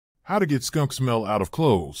How to get skunk smell out of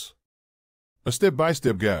clothes. A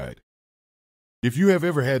step-by-step guide. If you have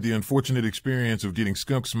ever had the unfortunate experience of getting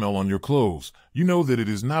skunk smell on your clothes, you know that it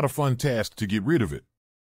is not a fun task to get rid of it.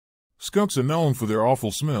 Skunks are known for their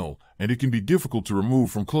awful smell, and it can be difficult to remove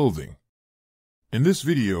from clothing. In this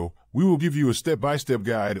video, we will give you a step-by-step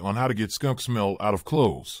guide on how to get skunk smell out of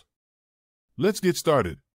clothes. Let's get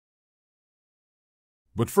started.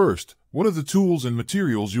 But first, what are the tools and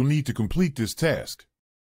materials you'll need to complete this task?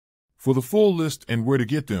 For the full list and where to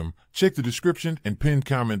get them, check the description and pinned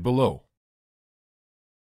comment below.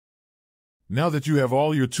 Now that you have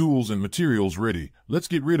all your tools and materials ready, let's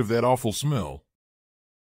get rid of that awful smell.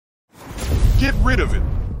 Get rid of it!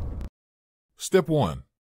 Step 1.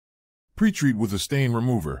 Pre-treat with a stain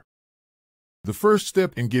remover. The first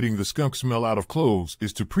step in getting the skunk smell out of clothes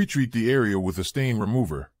is to pre-treat the area with a stain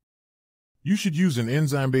remover. You should use an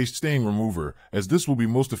enzyme-based stain remover, as this will be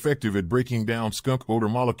most effective at breaking down skunk odor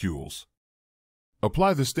molecules.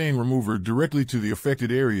 Apply the stain remover directly to the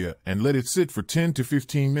affected area and let it sit for 10 to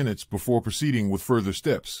 15 minutes before proceeding with further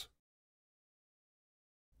steps.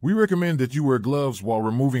 We recommend that you wear gloves while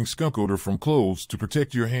removing skunk odor from clothes to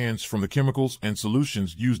protect your hands from the chemicals and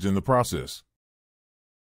solutions used in the process.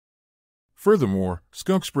 Furthermore,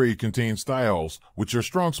 skunk spray contains thiols, which are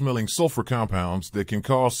strong-smelling sulfur compounds that can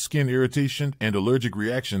cause skin irritation and allergic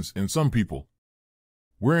reactions in some people.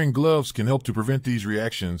 Wearing gloves can help to prevent these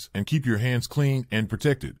reactions and keep your hands clean and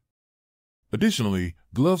protected. Additionally,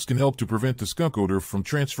 gloves can help to prevent the skunk odor from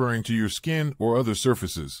transferring to your skin or other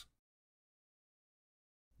surfaces.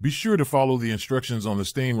 Be sure to follow the instructions on the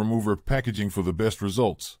stain remover packaging for the best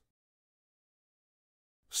results.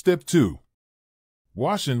 Step 2.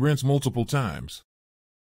 Wash and rinse multiple times.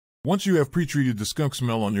 Once you have pre-treated the skunk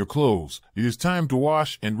smell on your clothes, it is time to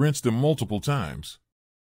wash and rinse them multiple times.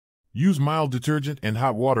 Use mild detergent and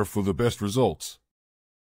hot water for the best results.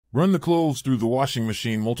 Run the clothes through the washing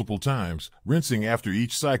machine multiple times, rinsing after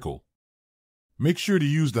each cycle. Make sure to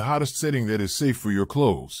use the hottest setting that is safe for your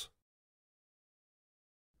clothes.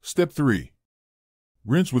 Step 3.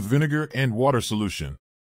 Rinse with vinegar and water solution.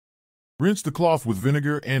 Rinse the cloth with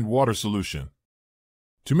vinegar and water solution.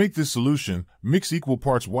 To make this solution, mix equal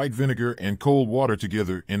parts white vinegar and cold water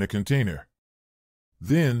together in a container.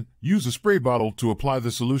 Then, use a spray bottle to apply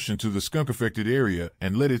the solution to the skunk-affected area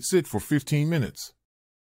and let it sit for 15 minutes.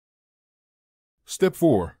 Step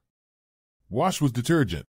 4. Wash with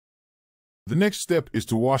detergent. The next step is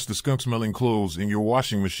to wash the skunk-smelling clothes in your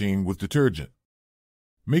washing machine with detergent.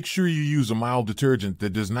 Make sure you use a mild detergent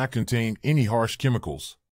that does not contain any harsh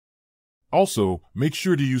chemicals. Also, make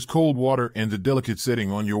sure to use cold water and the delicate setting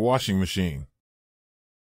on your washing machine.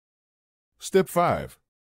 Step 5.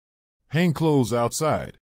 Hang clothes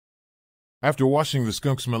outside. After washing the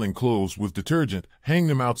skunk-smelling clothes with detergent, hang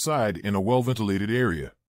them outside in a well-ventilated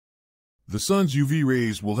area. The sun's UV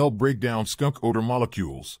rays will help break down skunk odor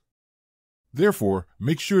molecules. Therefore,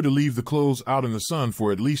 make sure to leave the clothes out in the sun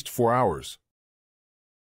for at least 4 hours.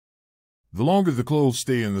 The longer the clothes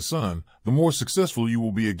stay in the sun, the more successful you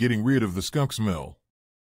will be at getting rid of the skunk smell.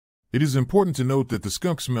 It is important to note that the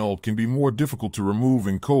skunk smell can be more difficult to remove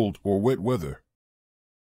in cold or wet weather.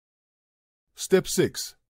 Step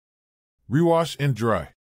 6. Rewash and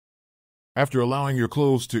dry. After allowing your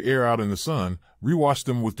clothes to air out in the sun, rewash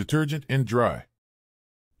them with detergent and dry.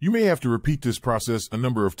 You may have to repeat this process a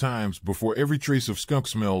number of times before every trace of skunk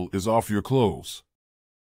smell is off your clothes.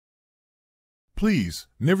 Please,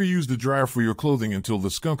 never use the dryer for your clothing until the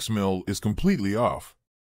skunk smell is completely off.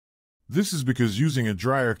 This is because using a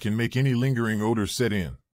dryer can make any lingering odor set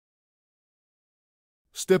in.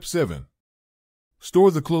 Step 7. Store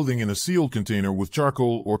the clothing in a sealed container with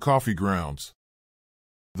charcoal or coffee grounds.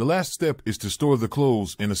 The last step is to store the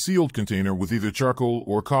clothes in a sealed container with either charcoal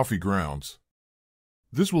or coffee grounds.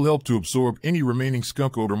 This will help to absorb any remaining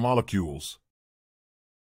skunk odor molecules.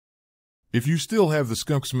 If you still have the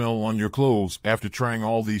skunk smell on your clothes after trying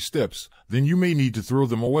all these steps, then you may need to throw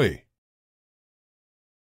them away.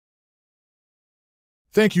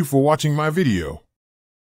 Thank you for watching my video.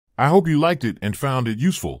 I hope you liked it and found it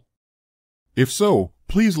useful. If so,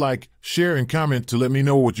 please like, share, and comment to let me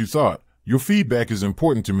know what you thought. Your feedback is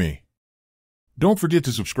important to me. Don't forget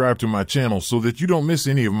to subscribe to my channel so that you don't miss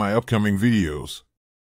any of my upcoming videos.